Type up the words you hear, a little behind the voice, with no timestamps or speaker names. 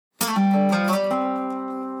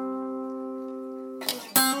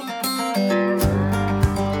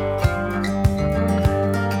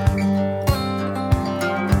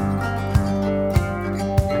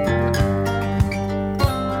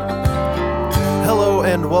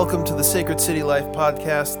and welcome to the Sacred City Life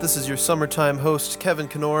podcast. This is your summertime host, Kevin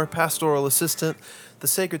Knorr, pastoral assistant. The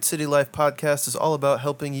Sacred City Life podcast is all about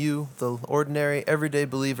helping you, the ordinary, everyday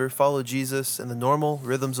believer, follow Jesus in the normal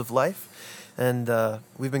rhythms of life. And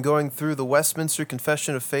we've been going through the Westminster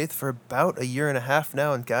Confession of Faith for about a year and a half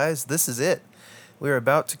now, and guys, this is it. We are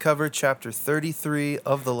about to cover chapter 33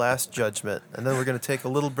 of the Last Judgment, and then we're going to take a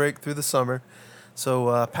little break through the summer.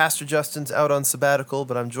 So Pastor Justin's out on sabbatical,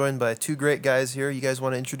 but I'm joined by two great guys here. You guys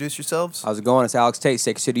want to introduce yourselves? How's it going? It's Alex Tate,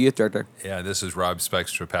 Sacred City Youth Director. Yeah, this is Rob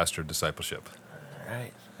Spextra, Pastor of Discipleship. All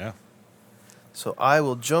right. Yeah. So I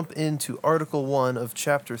will jump into Article 1 of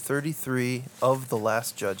chapter 33 of the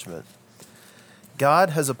Last Judgment. God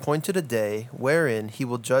has appointed a day wherein he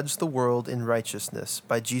will judge the world in righteousness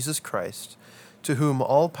by Jesus Christ, to whom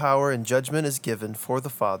all power and judgment is given for the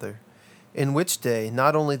Father, in which day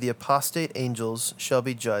not only the apostate angels shall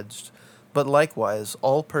be judged, but likewise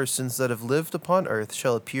all persons that have lived upon earth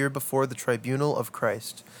shall appear before the tribunal of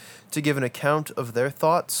Christ, to give an account of their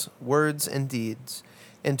thoughts, words, and deeds,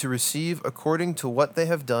 and to receive according to what they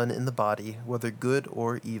have done in the body, whether good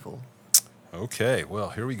or evil. Okay,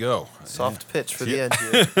 well, here we go. Soft pitch for the end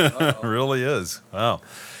here. It really is. Wow.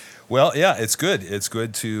 Well, yeah, it's good. It's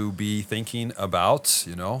good to be thinking about,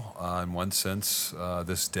 in one sense,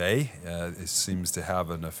 this day. It seems to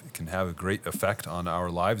can have a great effect on our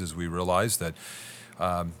lives as we realize that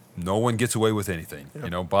no one gets away with anything.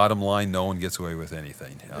 Yeah. Bottom line, no one gets away with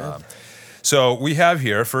anything. Yeah. So we have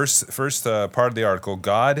here, first part of the article,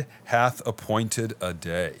 God hath appointed a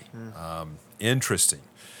day. Interesting.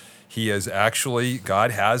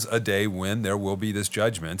 God has a day when there will be this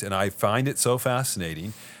judgment, and I find it so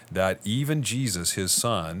fascinating that even Jesus, his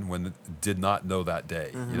son, did not know that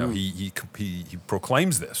day. Mm-hmm. He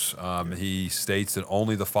proclaims this. He states that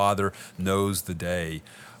only the Father knows the day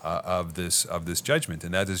of this judgment,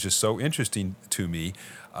 and that is just so interesting to me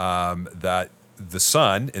that the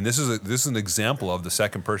Son, and this is an example of the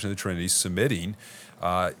second person of the Trinity submitting.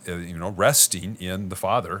 Resting in the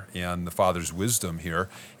Father and the Father's wisdom here.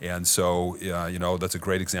 And so, that's a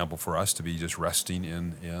great example for us to be just resting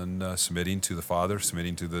in submitting to the Father,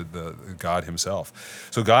 submitting to the God himself.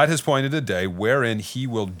 So God has appointed a day wherein he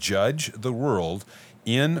will judge the world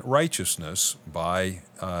in righteousness by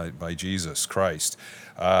Jesus Christ.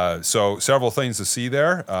 So several things to see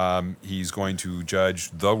there. He's going to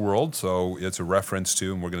judge the world, so it's a reference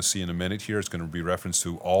to, and we're going to see in a minute here, it's going to be reference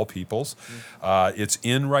to all peoples. It's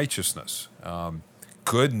in righteousness.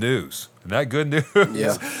 Good news. Isn't that good news?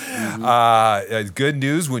 Yeah. Mm-hmm. Good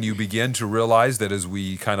news when you begin to realize that as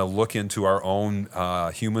we kind of look into our own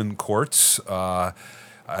human courts,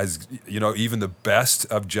 as even the best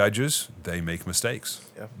of judges, they make mistakes.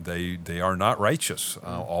 Yeah. They are not righteous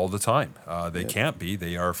all the time. They can't be.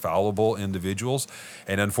 They are fallible individuals,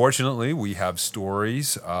 and unfortunately, we have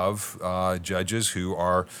stories of judges who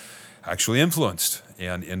are actually influenced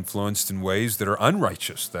in ways that are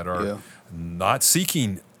unrighteous, that are not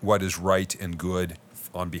seeking what is right and good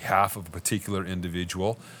on behalf of a particular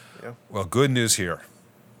individual. Yeah. Well, good news here.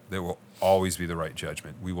 There will always be the right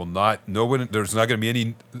judgment. We will not. There's not going to be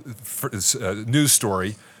any news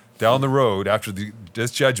story down the road after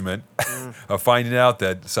this judgment of finding out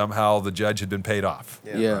that somehow the judge had been paid off.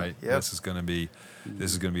 Yeah. Right. Yep. This is going to be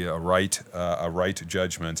a right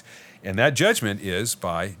judgment, and that judgment is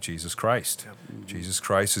by Jesus Christ. Yep. Jesus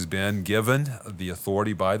Christ has been given the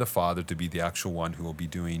authority by the Father to be the actual one who will be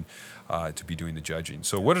doing the judging.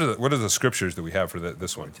 So what are the scriptures that we have for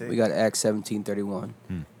this one? We got Acts 17:31.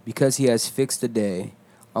 Because he has fixed a day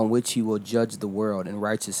on which he will judge the world in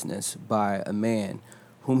righteousness by a man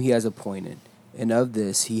whom he has appointed, and of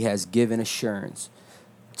this he has given assurance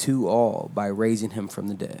to all by raising him from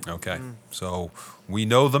the dead. Okay, so we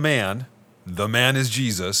know the man is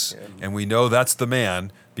Jesus, and we know that's the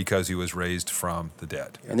man because he was raised from the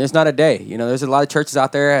dead. And there's not a day. There's a lot of churches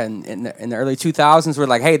out there, and in the early 2000s were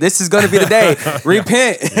like, hey, this is going to be the day.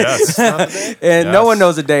 Repent. Yes. And no one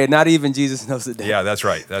knows the day. Not even Jesus knows the day. Yeah, that's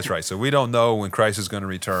right. So we don't know when Christ is going to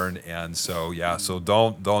return. And so, so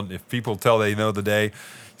don't, if people tell they know the day,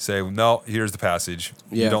 say, no, here's the passage.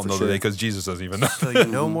 You don't know the day because Jesus doesn't even know. So you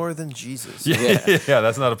know more than Jesus. Yeah,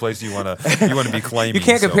 that's not a place you want to be claiming. You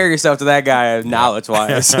can't compare yourself to that guy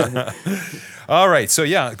knowledge-wise. All right, so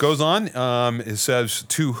it goes on. It says,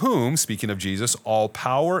 to whom, speaking of Jesus, all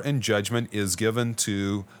power and judgment is given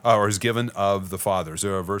of the Father. Is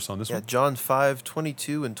there a verse on this one? Yeah, John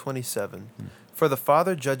 5:22 and 27. For the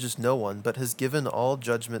Father judges no one, but has given all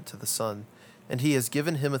judgment to the Son, and he has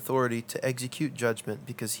given him authority to execute judgment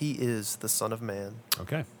because he is the Son of Man.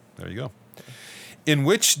 Okay, there you go. In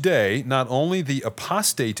which day not only the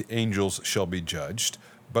apostate angels shall be judged,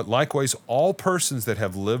 But likewise, all persons that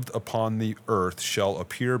have lived upon the earth shall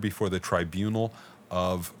appear before the tribunal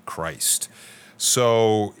of Christ.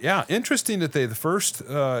 So, yeah, interesting that the first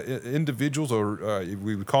individuals, or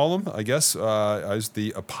we would call them, I guess, as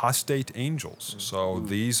the apostate angels. So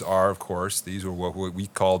these are, of course, these are what we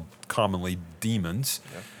call commonly demons.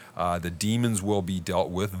 The demons will be dealt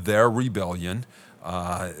with. Their rebellion,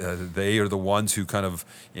 they are the ones who kind of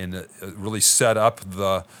really set up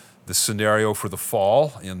the scenario for the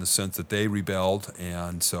fall, in the sense that they rebelled,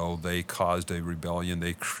 and so they caused a rebellion.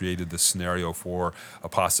 They created the scenario for a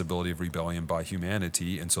possibility of rebellion by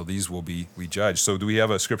humanity, and so these will be judged. So do we have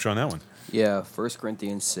a scripture on that one? Yeah, 1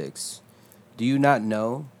 Corinthians 6. Do you not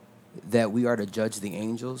know that we are to judge the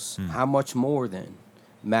angels? How much more then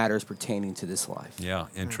matters pertaining to this life? Yeah,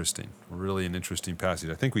 interesting. Really an interesting passage.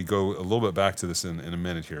 I think we go a little bit back to this in a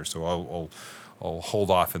minute here, so I'll hold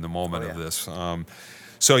off in the moment of this.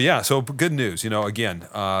 So good news. Again,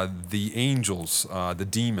 the angels, the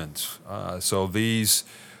demons. So these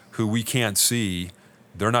who we can't see,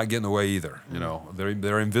 they're not getting away either.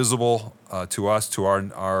 They're invisible to us, to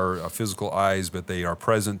our physical eyes, but they are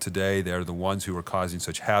present today. They're the ones who are causing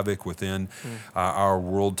such havoc within our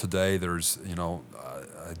world today. There's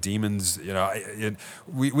demons.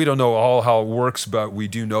 We don't know all how it works, but we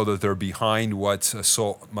do know that they're behind what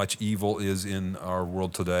so much evil is in our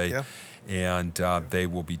world today. Yeah. And they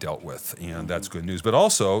will be dealt with, and that's good news. But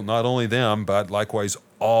also, not only them, but likewise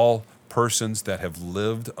all persons that have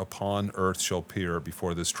lived upon earth shall appear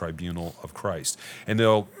before this tribunal of Christ, and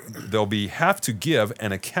they'll have to give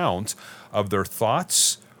an account of their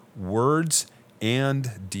thoughts, words,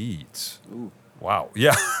 and deeds. Ooh. Wow!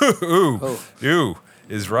 Yeah, ooh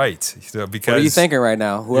is right. Because What are you thinking right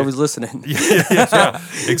now? Whoever's listening. yeah,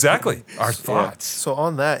 exactly. Our thoughts. So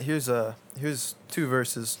on that, here's two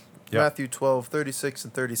verses. Yeah. Matthew 12:36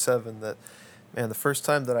 and 37, that, man, the first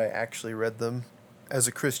time that I actually read them as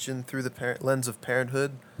a Christian through the lens of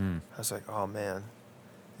parenthood, I was like, oh, man.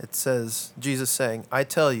 It says, Jesus saying, I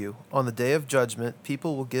tell you, on the day of judgment,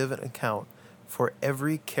 people will give an account for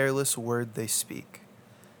every careless word they speak.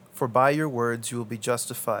 For by your words you will be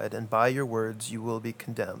justified, and by your words you will be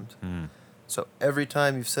condemned. So every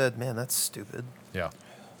time you've said, man, that's stupid. Yeah.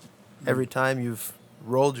 Every time you've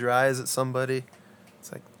rolled your eyes at somebody,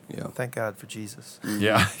 it's like, Yeah. thank God for Jesus.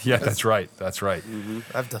 Yeah, that's right. That's right.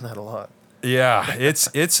 I've done that a lot. Yeah, it's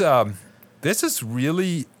this is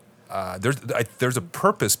really there's a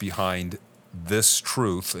purpose behind this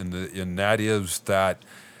truth, and that is that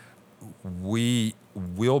we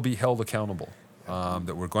will be held accountable.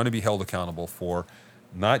 That we're going to be held accountable for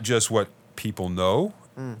not just what people know,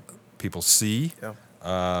 people see,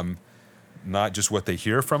 not just what they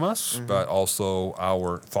hear from us, but also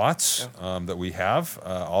our thoughts that we have.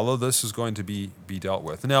 All of this is going to be dealt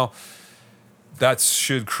with. Now, that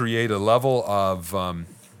should create a level of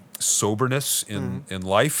soberness in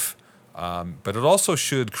life, but it also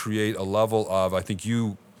should create a level of, I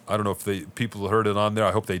don't know if people heard it on there,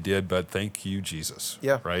 I hope they did, but thank you, Jesus.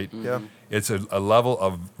 Yeah. Right? Yeah. It's a level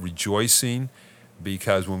of rejoicing,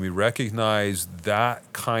 because when we recognize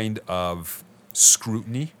that kind of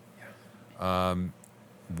scrutiny,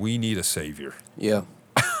 we need a savior. Yeah.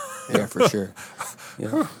 Yeah, for sure.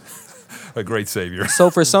 Yeah. A great savior. So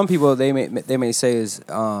for some people, they may say is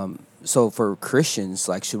so for Christians,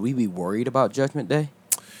 like, should we be worried about Judgment Day?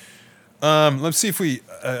 Let's see if we.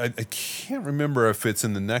 I can't remember if it's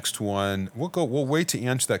in the next one. We'll wait to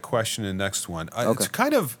answer that question in the next one. Okay. It's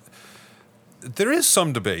kind of. There is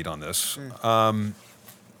some debate on this.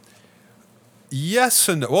 Yes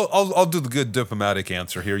and no. Well, I'll do the good diplomatic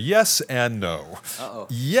answer here. Yes and no. Uh-oh.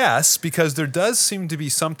 Yes, because there does seem to be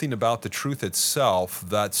something about the truth itself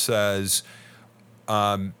that says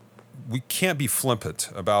we can't be flippant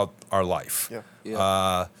about our life. Yeah.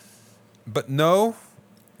 Yeah. But no,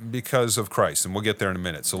 because of Christ, and we'll get there in a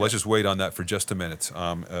minute. So let's just wait on that for just a minute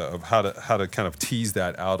of how to kind of tease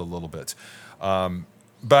that out a little bit.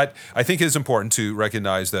 But I think it is important to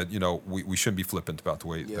recognize that we shouldn't be flippant about the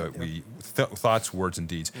way that we thoughts, words, and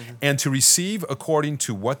deeds, and to receive according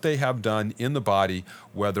to what they have done in the body,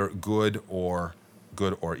 whether good or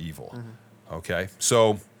evil. Okay,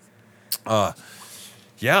 so.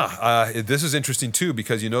 This is interesting too,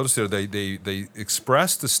 because you notice there they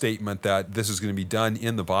express the statement that this is going to be done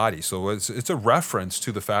in the body. So it's a reference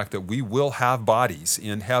to the fact that we will have bodies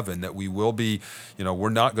in heaven, that we will be, we're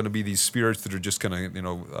not going to be these spirits that are just going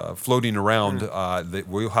to, floating around. That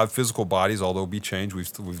we'll have physical bodies, although be changed.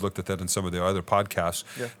 We've looked at that in some of the other podcasts.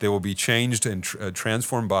 Yeah. They will be changed and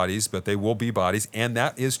transformed bodies, but they will be bodies, and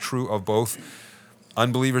that is true of both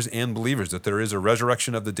unbelievers and believers, that there is a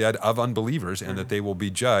resurrection of the dead of unbelievers, and that they will be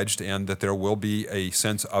judged, and that there will be a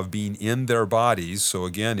sense of being in their bodies. So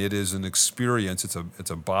again, it is an experience. It's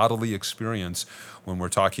a bodily experience when we're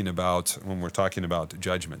talking about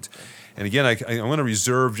judgment. And again, I want to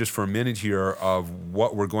reserve just for a minute here of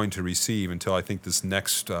what we're going to receive until I think this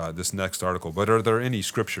next article. But are there any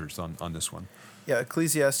scriptures on this one? Yeah,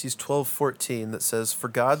 Ecclesiastes 12:14 that says, "For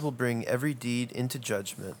God will bring every deed into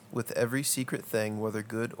judgment with every secret thing, whether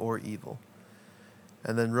good or evil."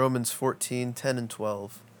 And then Romans 14:10 and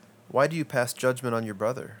 12, "Why do you pass judgment on your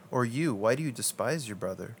brother? Or you, why do you despise your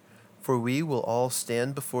brother? For we will all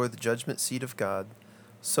stand before the judgment seat of God.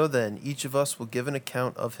 So then, each of us will give an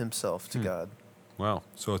account of himself to God." Wow.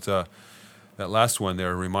 So it's that last one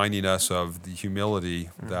there reminding us of the humility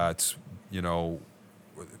that,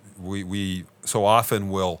 we so often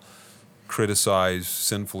will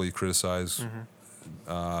sinfully criticize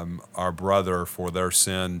our brother for their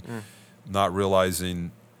sin, not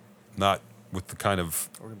realizing, not with the kind of...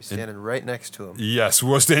 We're going to be standing right next to him. Yes,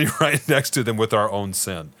 we're standing right next to them with our own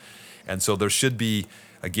sin. And so there should be,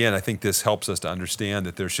 again, I think this helps us to understand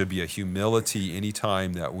that there should be a humility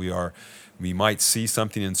anytime that we might see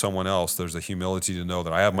something in someone else. There's a humility to know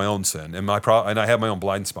that I have my own sin and I have my own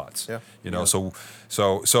blind spots. Yeah.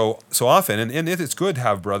 So often, and it's good to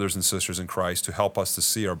have brothers and sisters in Christ to help us to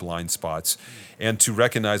see our blind spots and to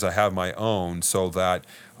recognize I have my own, so that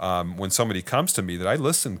when somebody comes to me, that I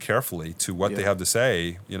listen carefully to what they have to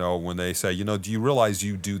say. When they say, do you realize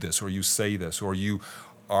you do this, or you say this, or you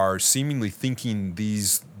are seemingly thinking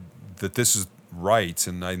that this is right,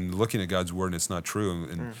 and I'm looking at God's word and it's not true,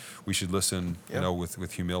 and we should listen,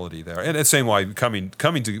 with humility there. And the same way, coming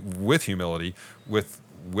with humility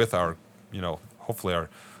with our, hopefully our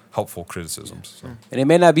helpful criticisms. So. And it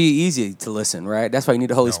may not be easy to listen, right? That's why you need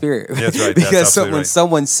the Holy Spirit. That's right. Because That's when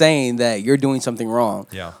someone's saying that you're doing something wrong,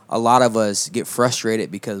 Yeah. a lot of us get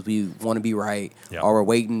frustrated because we want to be right, or we're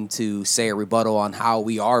waiting to say a rebuttal on how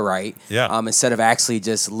we are right, instead of actually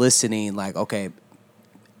just listening, like, okay,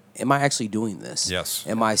 am I actually doing this? Yes.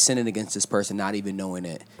 Am I sinning against this person, not even knowing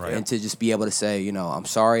it? Right. And to just be able to say, I'm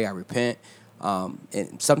sorry, I repent.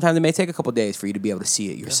 And sometimes it may take a couple days for you to be able to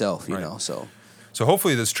see it yourself, you know, so... So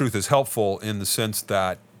hopefully this truth is helpful in the sense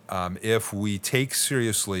that if we take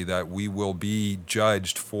seriously that we will be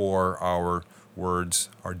judged for our words,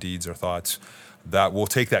 our deeds, our thoughts, that we'll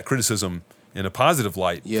take that criticism in a positive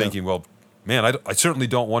light, thinking, well, man, I certainly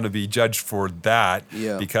don't want to be judged for that,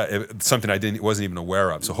 because it's something I wasn't even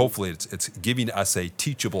aware of. So hopefully it's giving us a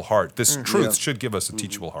teachable heart. This truth should give us a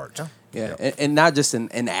teachable heart. And not just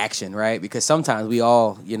in action, right? Because sometimes we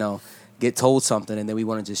all, get told something and then we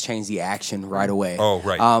want to just change the action right away. Oh,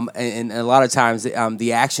 right. And a lot of times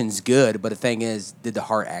the action's good, but the thing is, did the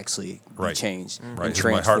heart actually be changed and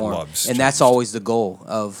transformed? My heart loves and that's always the goal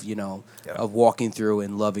of, of walking through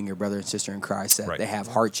and loving your brother and sister in Christ, that they have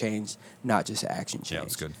heart change, not just action change. Yeah,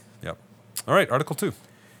 that's good. Yep. All right, Article 2.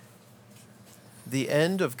 The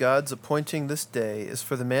end of God's appointing this day is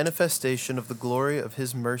for the manifestation of the glory of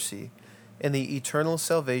his mercy and the eternal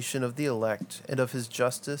salvation of the elect, and of his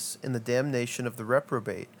justice in the damnation of the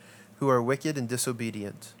reprobate, who are wicked and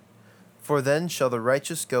disobedient. For then shall the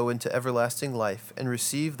righteous go into everlasting life, and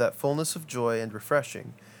receive that fullness of joy and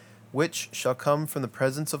refreshing, which shall come from the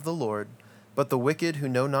presence of the Lord. But the wicked who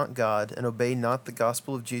know not God, and obey not the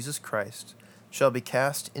gospel of Jesus Christ, shall be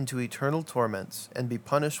cast into eternal torments, and be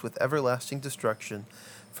punished with everlasting destruction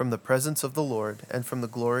from the presence of the Lord, and from the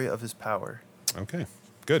glory of his power. Okay,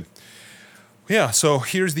 good. Yeah, so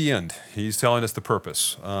here's the end. He's telling us the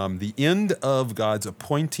purpose. The end of God's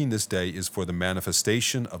appointing this day is for the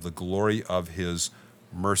manifestation of the glory of his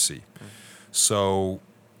mercy. So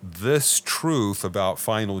this truth about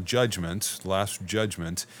final judgment, last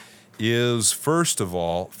judgment, is first of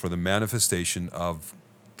all for the manifestation of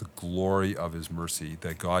the glory of his mercy,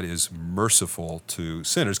 that God is merciful to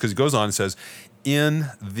sinners. Because he goes on and says,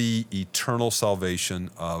 in the eternal salvation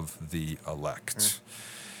of the elect.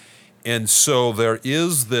 And so there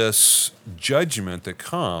is this judgment that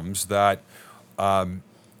comes that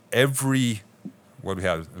every, what we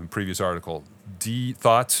had in the previous article,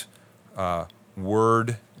 thought,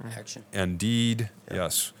 word, action, and deed,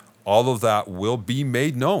 all of that will be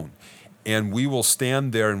made known. And we will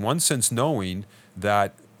stand there in one sense knowing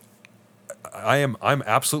that I'm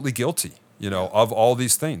absolutely guilty, of all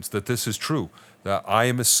these things, that this is true, that I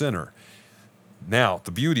am a sinner. Now,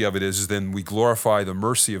 the beauty of it is then we glorify the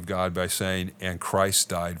mercy of God by saying, and Christ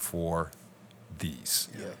died for these.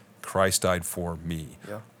 Yeah. Christ died for me.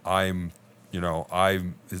 Yeah. I'm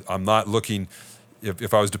not looking,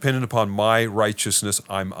 if I was dependent upon my righteousness,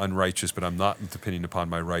 I'm unrighteous, but I'm not depending upon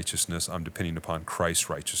my righteousness. I'm depending upon Christ's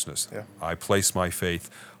righteousness. Yeah. I place my faith,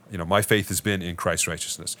 my faith has been in Christ's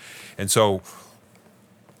righteousness. And so,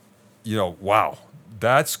 wow,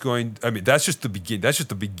 that's just the beginning. That's just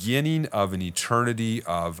the beginning of an eternity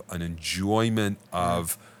of an enjoyment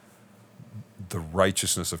of the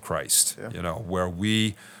righteousness of Christ, Yeah. Where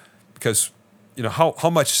because how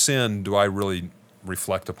much sin do I really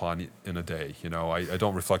reflect upon in a day? I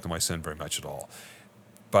don't reflect on my sin very much at all.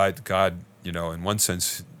 But God, in one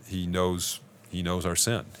sense, He knows our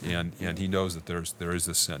sin, and He knows that there is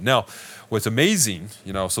this sin. Now, what's amazing,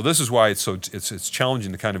 so this is why it's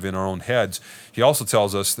challenging to kind of in our own heads. He also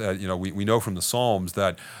tells us that we know from the Psalms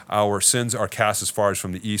that our sins are cast as far as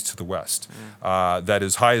from the east to the west. That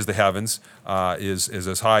as high as the heavens is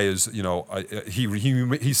as high as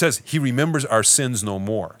He says He remembers our sins no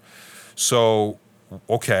more. So,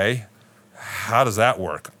 okay, how does that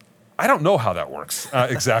work? I don't know how that works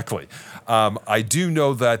exactly. I do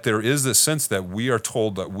know that there is this sense that we are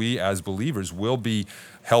told that we as believers will be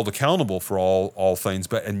held accountable for all things,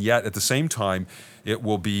 and yet at the same time, it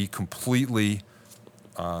will be completely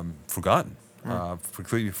forgotten.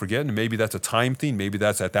 Completely forgetting. And maybe that's a time thing. Maybe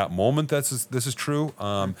that's at that moment this is true.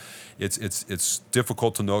 It's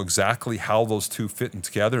difficult to know exactly how those two fit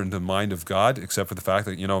together in the mind of God, except for the fact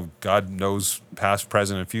that God knows past,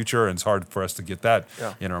 present, and future, and it's hard for us to get that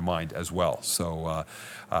in our mind as well. So,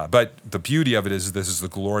 but the beauty of it is this is the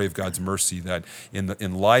glory of God's mercy, that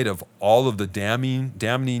in light of all of the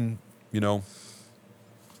damning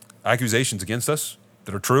accusations against us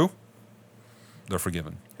that are true, they're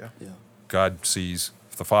forgiven. Yeah. God sees,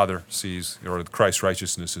 the Father sees, or Christ's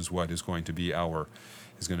righteousness is what is going to be our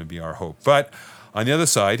hope. But on the other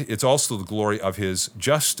side, it's also the glory of His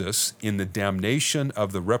justice in the damnation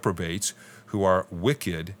of the reprobates who are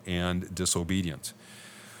wicked and disobedient.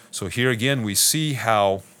 So here again, we see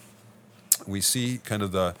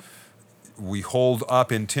we hold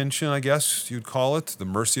up in tension, I guess you'd call it, the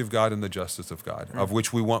mercy of God and the justice of God, of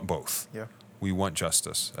which we want both. Yeah. We want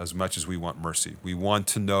justice as much as we want mercy. We want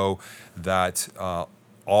to know that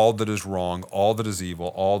all that is wrong, all that is evil,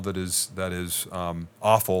 all that is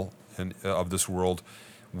awful of this world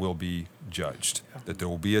will be judged. That there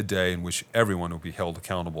will be a day in which everyone will be held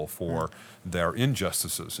accountable for their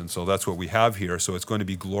injustices, and so that's what we have here. So it's going to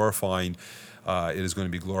be glorifying. It is going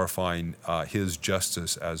to be glorifying His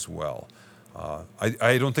justice as well.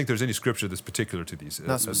 I don't think there's any scripture that's particular to these.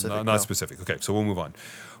 Not specific. Not specific. Okay, so we'll move on.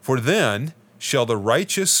 For then shall the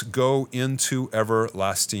righteous go into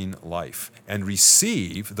everlasting life and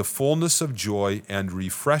receive the fullness of joy and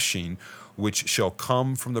refreshing which shall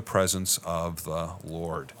come from the presence of the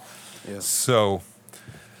Lord. Yeah. So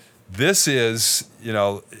this is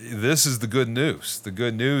the good news. The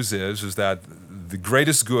good news is that the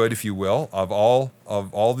greatest good, if you will, of all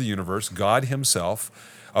the universe, God Himself,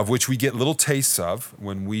 of which we get little tastes of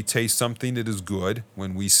when we taste something that is good,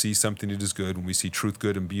 when we see something that is good, when we see truth,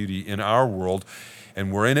 good, and beauty in our world,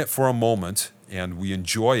 and we're in it for a moment and we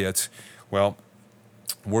enjoy it. Well,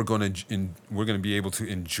 we're going to be able to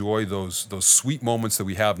enjoy those sweet moments that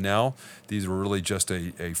we have now. These are really just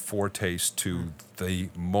a foretaste to the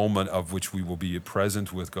moment of which we will be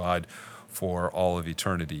present with God for all of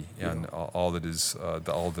eternity, and all that is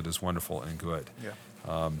wonderful and good.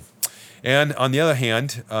 Yeah. And on the other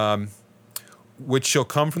hand, which shall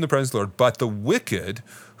come from the presence of the Lord, but the wicked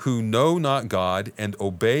who know not God and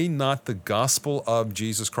obey not the gospel of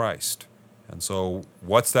Jesus Christ. And so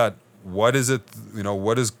what's that? What is it?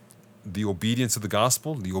 What is the obedience of the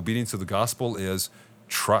gospel? The obedience of the gospel is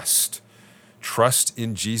trust. Trust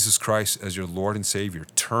in Jesus Christ as your Lord and Savior.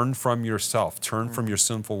 Turn from yourself. Turn from your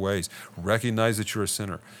sinful ways. Recognize that you're a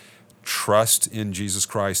sinner. Trust in Jesus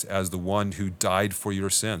Christ as the one who died for your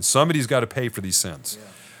sins. Somebody's got to pay for these sins. Yeah.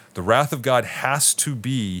 The wrath of God has to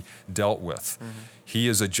be dealt with. Mm-hmm. He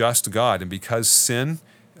is a just God, and because sin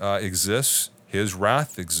exists, His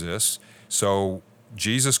wrath exists. So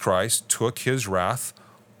Jesus Christ took His wrath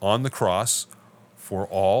on the cross for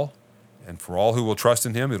all, and for all who will trust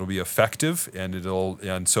in Him, it'll be effective,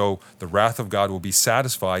 and so the wrath of God will be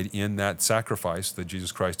satisfied in that sacrifice that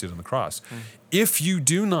Jesus Christ did on the cross. Mm. If you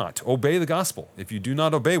do not obey the gospel, if you do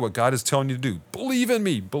not obey what God is telling you to do, believe in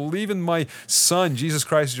me, believe in my Son, Jesus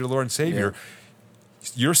Christ as your Lord and Savior,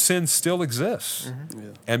 your sin still exists. Mm-hmm. Yeah.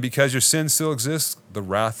 And because your sin still exists, the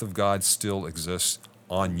wrath of God still exists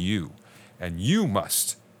on you, and you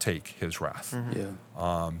must take His wrath. Mm-hmm.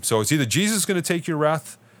 Yeah. So it's either Jesus is going to take your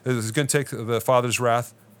wrath, is going to take the Father's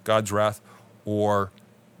wrath, God's wrath, or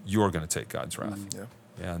you're going to take God's wrath.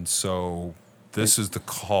 Yeah. And so this is the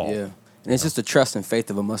call. Yeah. And it's just the trust and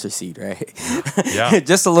faith of a mustard seed, right? Yeah.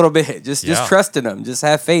 Just a little bit. Just Yeah. trust in him. Just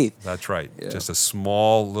have faith. That's right. Yeah. Just a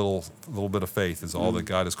small little bit of faith is all that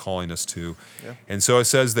God is calling us to. Yeah. And so it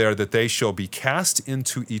says there that they shall be cast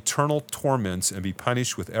into eternal torments and be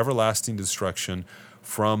punished with everlasting destruction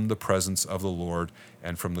from the presence of the Lord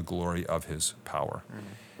and from the glory of his power.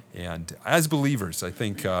 And as believers, I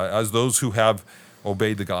think as those who have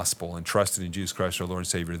obeyed the gospel and trusted in Jesus Christ, our Lord and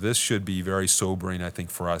Savior, this should be very sobering, I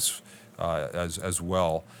think, for us as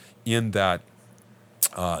well, in that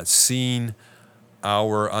seeing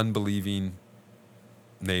our unbelieving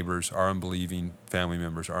neighbors, our unbelieving family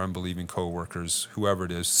members, our unbelieving coworkers, whoever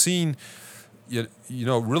it is, seeing,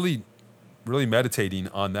 really meditating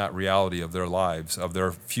on that reality of their lives, of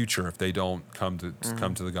their future, if they don't come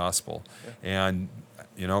to the gospel, and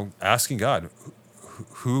asking God,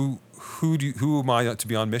 who am I to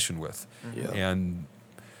be on mission with, Yeah. and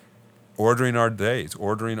ordering our days,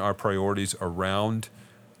 ordering our priorities around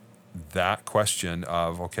that question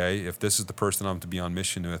of, okay, if this is the person I'm to be on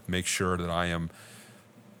mission with, make sure that I am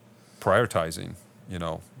prioritizing,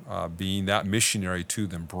 being that missionary to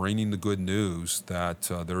them, bringing the good news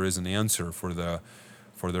that there is an answer for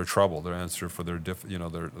their trouble, their answer for their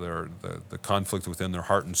the conflict within their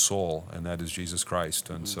heart and soul, and that is Jesus Christ.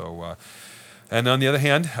 And so, and on the other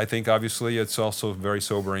hand, I think obviously it's also very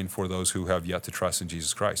sobering for those who have yet to trust in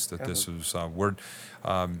Jesus Christ. That this is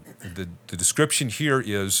the description here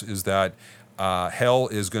is that hell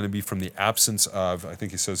is going to be from the absence of, I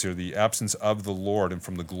think he says here, the absence of the Lord and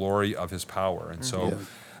from the glory of his power. And so,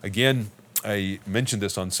 again, I mentioned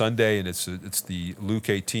this on Sunday, and it's the Luke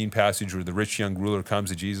 18 passage where the rich young ruler comes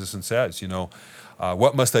to Jesus and says,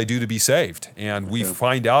 what must I do to be saved? And we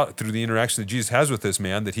find out through the interaction that Jesus has with this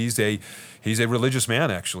man that he's a religious man.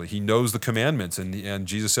 Actually, he knows the commandments, and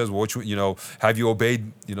Jesus says, "Well, have you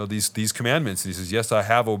obeyed these commandments?" And he says, "Yes, I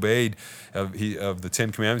have obeyed." Of the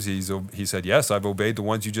 10 commandments, he said, "Yes, I've obeyed the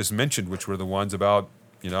ones you just mentioned, which were the ones about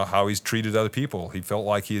how he's treated other people." He felt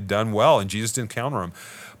like he had done well, and Jesus didn't counter him.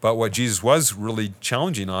 But what Jesus was really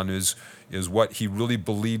challenging on is what he really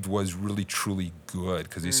believed was really truly good,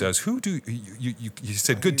 because he says, he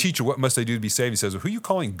said, "Good teacher, what must I do to be saved?" He says, "Well, who are you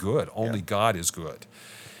calling good? Only God is good."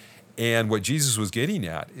 And what Jesus was getting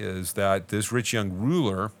at is that this rich young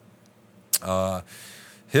ruler,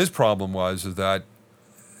 his problem was that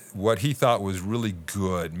what he thought was really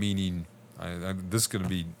good, meaning, this is going to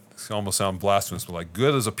be, almost sound blasphemous, but like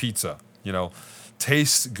good as a pizza,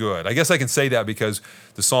 tastes good. I guess I can say that because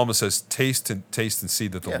the psalmist says, taste and see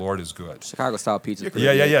that the Lord is good. Chicago style pizza.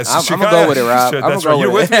 Yeah. I'm going to go with it, Rob. That's right.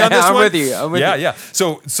 You're with me on this I'm one? with you. I'm with you. Yeah.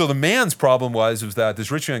 So the man's problem was that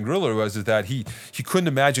this rich young ruler was that he couldn't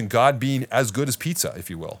imagine God being as good as pizza,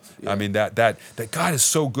 if you will. Yeah. I mean, that God is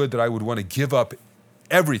so good that I would want to give up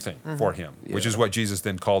everything for him, which is what Jesus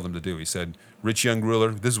then called him to do. He said, "Rich young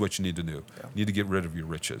ruler, this is what you need to do. You need to get rid of your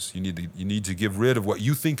riches. You need to get rid of what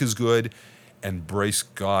you think is good and embrace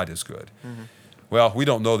God as good." Well, we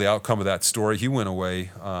don't know the outcome of that story. He went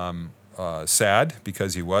away sad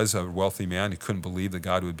because he was a wealthy man. He couldn't believe that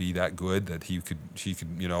God would be that good, that he could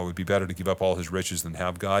it would be better to give up all his riches than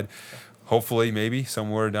have God. Hopefully, maybe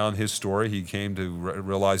somewhere down his story, he came to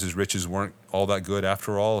realize his riches weren't all that good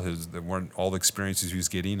after all. They weren't all the experiences he was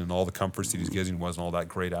getting, and all the comforts that he was getting wasn't all that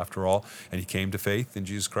great after all. And he came to faith in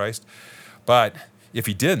Jesus Christ. But if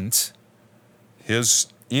he didn't, his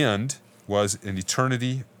end was an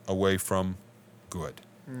eternity away from good.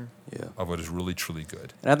 Of what is really, truly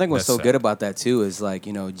good. And I think what's That's so sad. good about that, too, is like,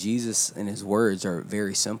 Jesus and his words are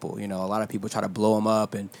very simple. A lot of people try to blow him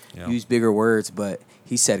up and use bigger words, but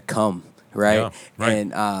he said, "Come," right? Yeah,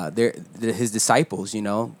 right. And his disciples,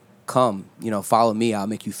 "Come, follow me, I'll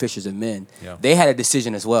make you fishers of men." Yeah. They had a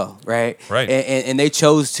decision as well, right? Right. And they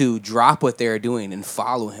chose to drop what they were doing and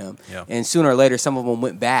follow him. Yeah. And sooner or later, some of them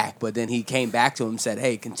went back, but then he came back to them and said,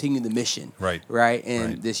 "Hey, continue the mission." Right. Right?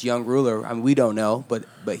 And this young ruler, we don't know, but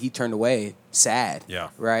he turned away sad. Yeah.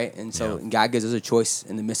 Right? And so God gives us a choice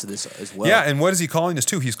in the midst of this as well. Yeah, and what is he calling us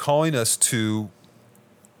to? He's calling us to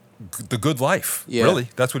the good life. Yeah. Really,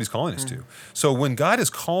 that's what he's calling us to. So when God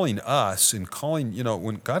is calling us and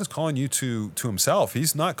when God is calling you to himself,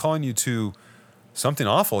 he's not calling you to something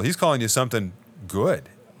awful. He's calling you something good,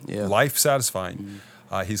 life satisfying.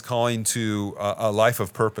 He's calling to a life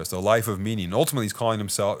of purpose, a life of meaning. Ultimately, he's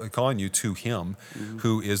calling you to him,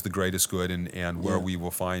 who is the greatest good and where we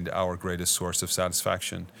will find our greatest source of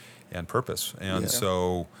satisfaction and purpose. And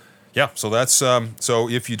so that's so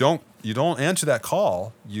if you don't answer that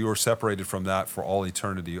call, you are separated from that for all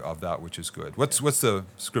eternity of that which is good. What's the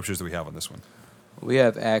scriptures that we have on this one? We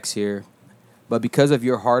have Acts here. "But because of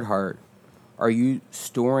your hard heart Are you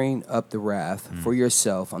storing up the wrath for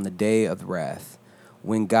yourself on the day of wrath,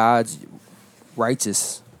 when God's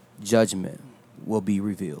righteous judgment will be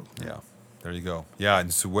revealed? Yeah, there you go. Yeah,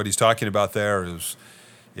 and so what he's talking about there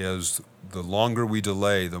is the longer we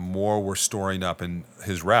delay, the more we're storing up in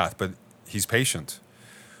his wrath. But he's patient,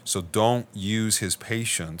 so don't use his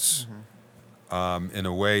patience in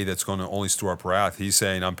a way that's going to only store up wrath. He's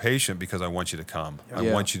saying, "I'm patient because I want you to come. I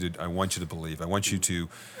want you to believe. I want you to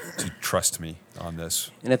trust me on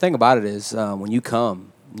this." And the thing about it is, when you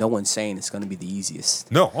come, no one's saying it's going to be the easiest.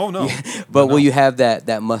 No, oh no. But No. will you have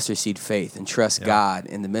that mustard seed faith and trust Yeah. God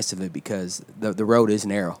in the midst of it, because the road is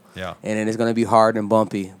narrow. Yeah. And it is going to be hard and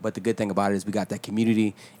bumpy. But the good thing about it is we got that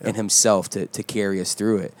community and himself to carry us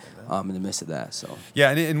through it in the midst of that. So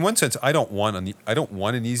Yeah, and in one sense, I don't want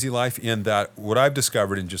an easy life. In that, what I've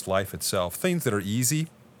discovered in just life itself, things that are easy,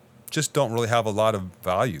 just don't really have a lot of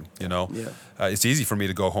value. You know, it's easy for me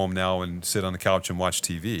to go home now and sit on the couch and watch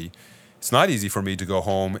TV. It's not easy for me to go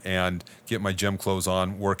home and get my gym clothes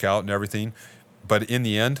on, work out, and everything. But in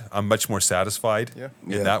the end, I'm much more satisfied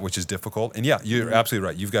in that which is difficult. And you're absolutely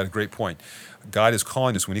right. You've got a great point. God is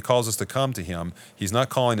calling us, when he calls us to come to him, he's not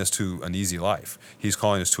calling us to an easy life. He's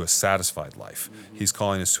calling us to a satisfied life. He's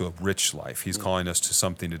calling us to a rich life. He's calling us to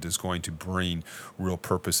something that is going to bring real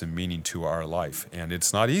purpose and meaning to our life. And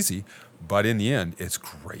it's not easy, but in the end, it's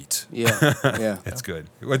great. yeah. It's good.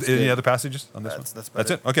 Any other passages on this one?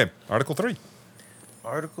 That's it. Okay, Article 3.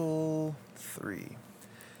 Article 3.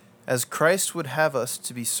 As Christ would have us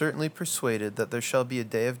to be certainly persuaded that there shall be a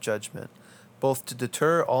day of judgment, both to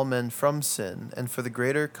deter all men from sin, and for the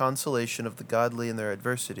greater consolation of the godly in their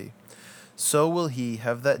adversity, so will he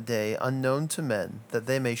have that day unknown to men, that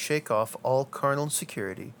they may shake off all carnal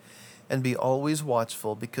security, and be always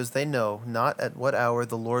watchful, because they know not at what hour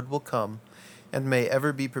the Lord will come, and may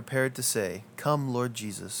ever be prepared to say, Come, Lord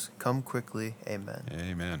Jesus, come quickly. Amen.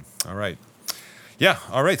 Amen. All right. Yeah,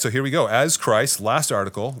 all right. So here we go. As Christ, last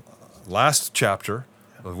article, last chapter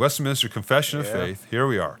of the Westminster Confession of Faith. Here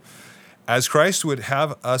we are. As Christ would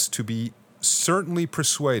have us to be certainly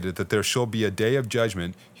persuaded that there shall be a day of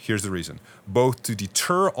judgment, here's the reason, both to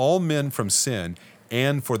deter all men from sin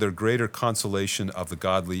and for their greater consolation of the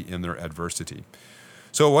godly in their adversity.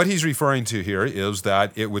 So what he's referring to here is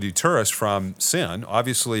that it would deter us from sin.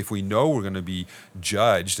 Obviously, if we know we're going to be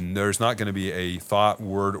judged, and there's not going to be a thought,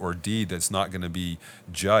 word, or deed that's not going to be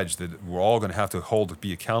judged, that we're all going to have to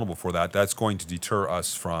be accountable for that, that's going to deter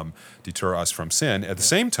us from sin. At the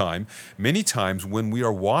same time, many times when we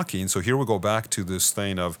are walking, so here we go back to this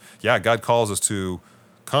thing of, God calls us to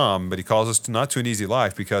come, but he calls us not to an easy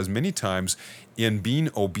life, because many times in being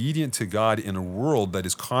obedient to God in a world that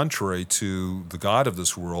is contrary to the God of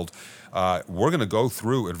this world, we're going to go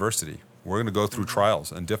through adversity. We're going to go through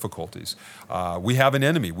trials and difficulties. We have an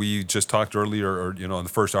enemy. We just talked earlier, in the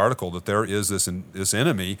first article, that there is this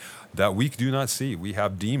enemy that we do not see. We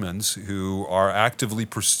have demons who are actively,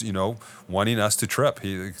 wanting us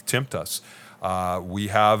to tempt us. We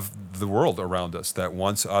have the world around us that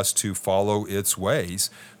wants us to follow its ways,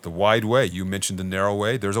 the wide way. You mentioned the narrow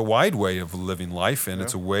way. There's a wide way of living life, and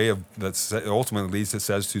it's a way that ultimately leads, it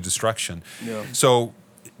says, to destruction. Yeah. So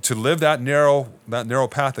to live that narrow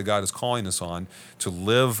path that God is calling us on, to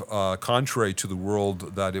live contrary to the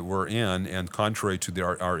world that we're in and contrary to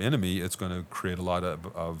our enemy, it's going to create a lot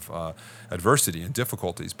of adversity and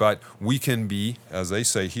difficulties. But we can be, as they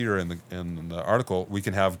say here in the article, we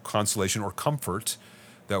can have consolation or comfort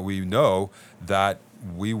that we know that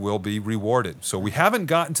we will be rewarded. So we haven't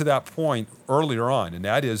gotten to that point earlier on, and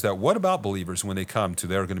that is that what about believers when they come to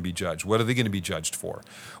they're going to be judged? What are they going to be judged for?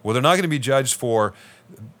 Well, they're not going to be judged for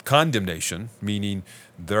condemnation, meaning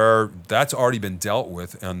that's already been dealt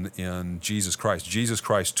with in Jesus Christ. Jesus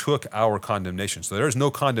Christ took our condemnation. So there's no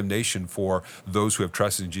condemnation for those who have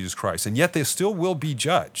trusted in Jesus Christ, and yet they still will be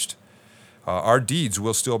judged. Our deeds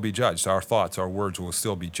will still be judged. Our thoughts, our words will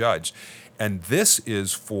still be judged. And this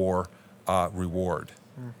is for reward.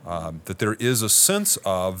 That there is a sense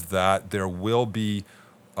of that there will be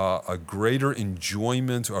a greater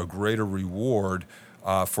enjoyment or a greater reward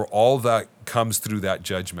for all that comes through that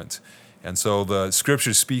judgment. And so the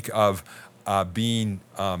scriptures speak of being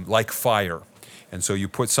like fire. And so you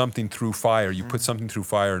put something through fire. You put something through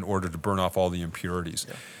fire in order to burn off all the impurities.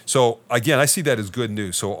 Yeah. So again, I see that as good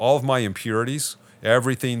news. So all of my impurities,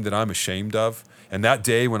 everything that I'm ashamed of, and that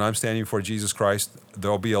day when I'm standing before Jesus Christ,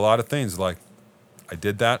 there'll be a lot of things like, I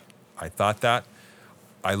did that, I thought that,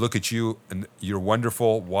 I look at you and you're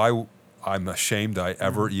wonderful. Why I'm ashamed I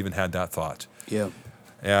ever even had that thought. Yeah.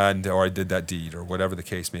 Or I did that deed, or whatever the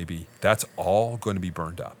case may be. That's all going to be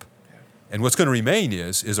burned up. Yeah. And what's going to remain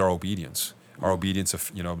is our obedience. our obedience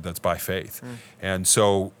of, that's by faith. And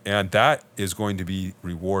so, and that is going to be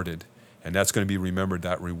rewarded. And that's going to be remembered.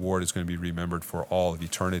 That reward is going to be remembered for all of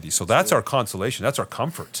eternity. So that's our consolation. That's our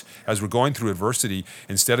comfort. As we're going through adversity,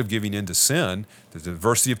 instead of giving in to sin, the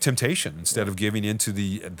adversity of temptation, instead of giving into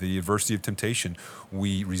the adversity of temptation,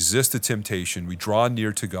 we resist the temptation. We draw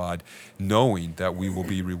near to God, knowing that we will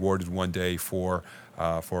be rewarded one day for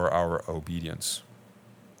our obedience.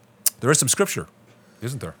 There is some scripture,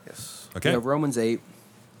 isn't there? Yes. Okay. Yeah, Romans 8,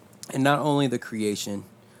 and not only the creation,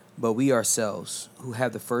 but we ourselves, who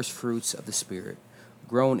have the first fruits of the Spirit,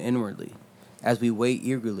 groan inwardly, as we wait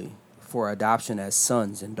eagerly for adoption as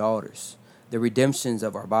sons and daughters, the redemptions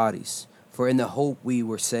of our bodies. For in the hope we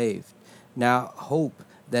were saved. Now hope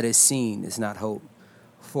that is seen is not hope,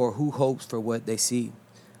 for who hopes for what they see?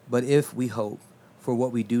 But if we hope for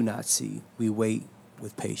what we do not see, we wait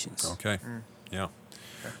with patience. Okay. Yeah.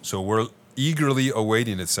 So we're eagerly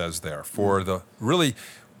awaiting, it says there, for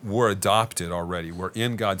we're adopted already. We're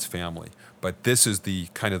in God's family. But this is the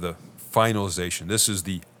kind of the finalization. This is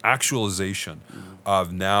the actualization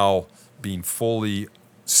of now being fully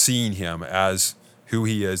seeing him as who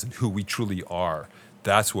he is and who we truly are.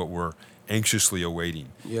 That's what we're anxiously awaiting.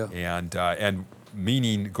 Yeah. And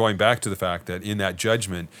meaning, going back to the fact that in that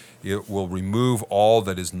judgment, it will remove all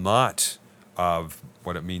that is not of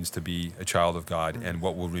what it means to be a child of God, and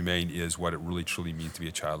what will remain is what it really truly means to be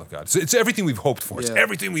a child of God. So it's everything we've hoped for. It's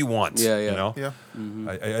everything we want. Yeah, yeah. You know?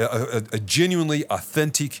 Yeah. A genuinely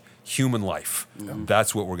authentic human life.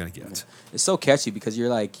 That's what we're going to get. It's so catchy because you're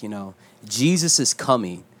like, Jesus is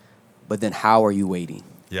coming, but then how are you waiting?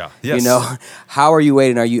 Yeah. Yes. How are you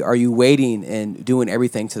waiting? Are you waiting and doing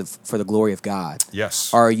everything for the glory of God?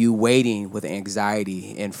 Yes. Or are you waiting with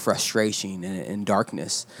anxiety and frustration and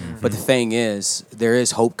darkness? But the thing is, there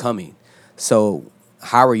is hope coming. So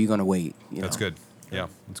how are you going to wait? That's good. Yeah,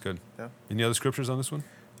 that's good. Yeah. Any other scriptures on this one?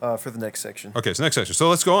 For the next section. Okay, so next section. So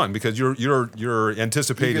let's go on because you're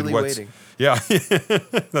anticipating Eagerly what's waiting. Yeah,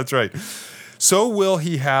 that's right. So will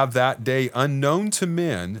he have that day unknown to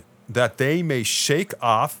men, that they may shake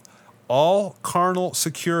off all carnal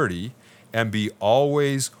security and be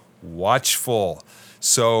always watchful.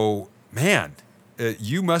 So, man,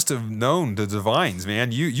 you must have known the divines,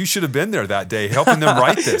 man. You should have been there that day helping them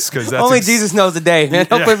write this, because that's only Jesus knows the day, man.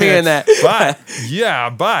 Don't put me in that.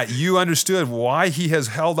 but you understood why he has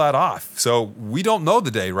held that off. So we don't know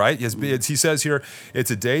the day, right? He says here,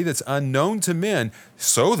 it's a day that's unknown to men,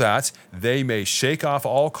 so that they may shake off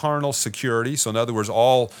all carnal security. So in other words,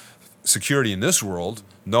 all security in this world,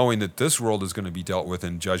 knowing that this world is going to be dealt with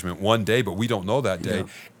in judgment one day, but we don't know that day,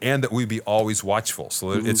 and that we be always watchful.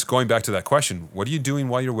 So it's going back to that question, what are you doing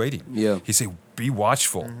while you're waiting? Yeah. He said, be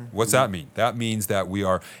watchful. What's that mean? That means that we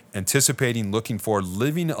are anticipating, looking for,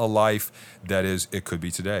 living a life that is, it could be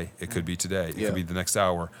today, it could be today, it could be the next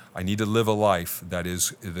hour. I need to live a life that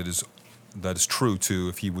is true to,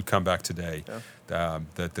 if he would come back today,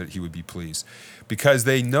 that he would be pleased. Because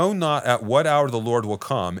they know not at what hour the Lord will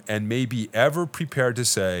come, and may be ever prepared to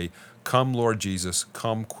say, come, Lord Jesus,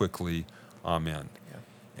 come quickly. Amen. Yeah.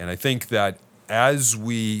 And I think that as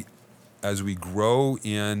we grow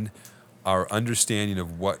in our understanding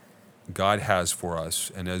of what God has for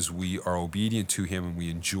us, and as we are obedient to him and we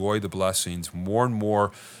enjoy the blessings, more and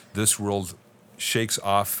more this world shakes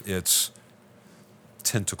off its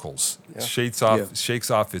tentacles, shakes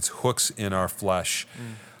off its hooks in our flesh,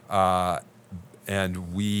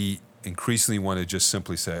 and we increasingly want to just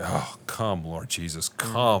simply say, "Oh, come, Lord Jesus,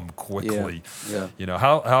 come quickly." Yeah.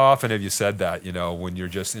 How often have you said that? When you're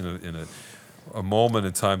just in a moment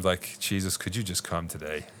in time, like, Jesus, could you just come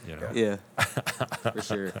today? Yeah, for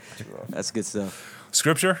sure. That's good stuff.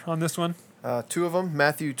 Scripture on this one? Two of them,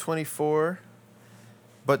 Matthew 24.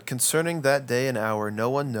 But concerning that day and hour no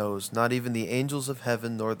one knows, not even the angels of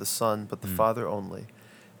heaven, nor the Son, but the Father only.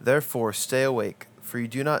 Therefore stay awake, for you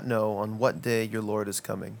do not know on what day your Lord is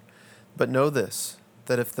coming. But know this,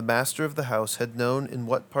 that if the master of the house had known in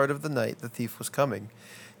what part of the night the thief was coming,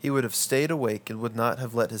 he would have stayed awake and would not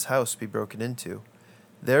have let his house be broken into.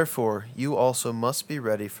 Therefore you also must be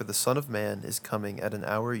ready, for the Son of Man is coming at an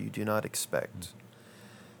hour you do not expect.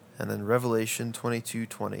 And then Revelation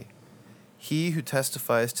 22:20. He who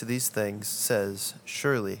testifies to these things says,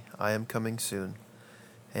 surely I am coming soon.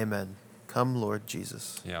 Amen. Come, Lord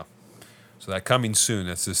Jesus. Yeah. So that coming soon,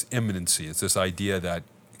 it's this imminency. It's this idea that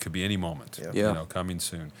it could be any moment. Yeah. Coming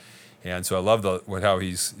soon. And so I love how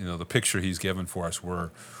he's, the picture he's given for us. We're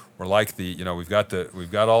like we've got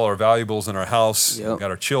all our valuables in our house. Yep. We've got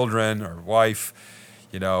our children, our wife.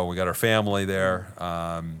 We got our family there.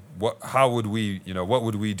 What would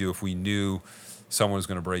we do if we knew someone was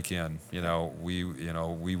going to break in,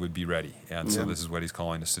 we would be ready. And so this is what he's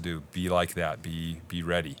calling us to do. Be like that. Be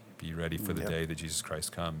ready. Be ready for the day that Jesus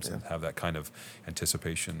Christ comes, and have that kind of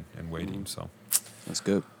anticipation and waiting. So that's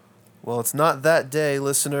good. Well, it's not that day,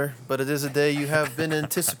 listener, but it is a day you have been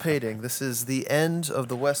anticipating. This is the end of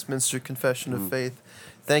the Westminster Confession of Faith.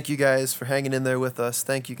 Thank you guys for hanging in there with us.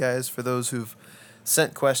 Thank you guys for those who've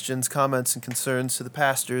sent questions, comments, and concerns to the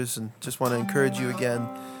pastors, and just want to encourage you again.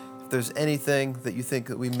 If there's anything that you think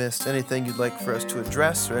that we missed, anything you'd like for us to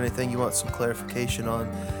address, or anything you want some clarification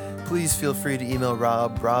on, please feel free to email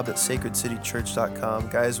Rob at sacredcitychurch.com.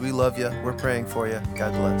 Guys, we love you. We're praying for you.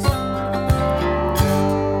 God bless.